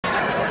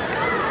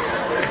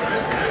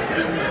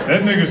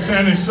That nigga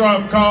Shannon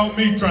Sharpe called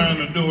me trying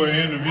to do an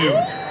interview.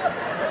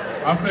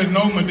 I said,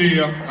 no, my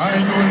dear, I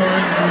ain't doing no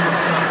interview.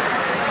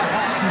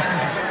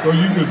 So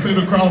you can sit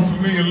across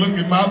from me and look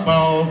at my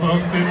balls. I'll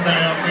sit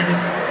down, nigga.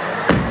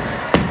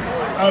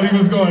 Thought he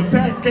was gonna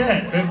attack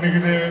Cat, that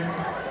nigga there.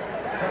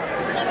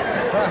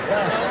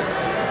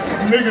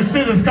 Nigga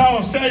shit is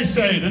called Shay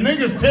Shay. The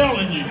nigga's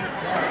telling you.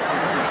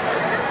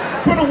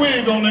 Put a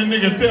wig on that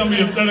nigga, tell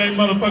me if that ain't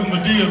motherfucking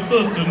Medea's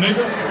sister,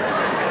 nigga.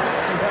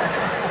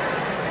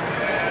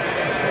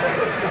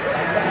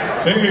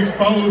 They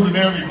exposing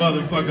every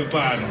motherfucking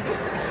body.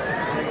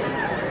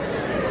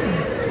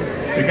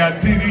 They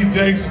got TD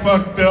Jakes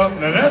fucked up.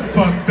 Now that's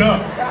fucked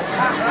up.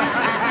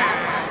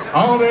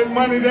 All that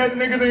money that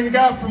nigga done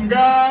got from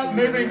God, and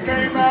they done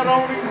came out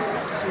on him.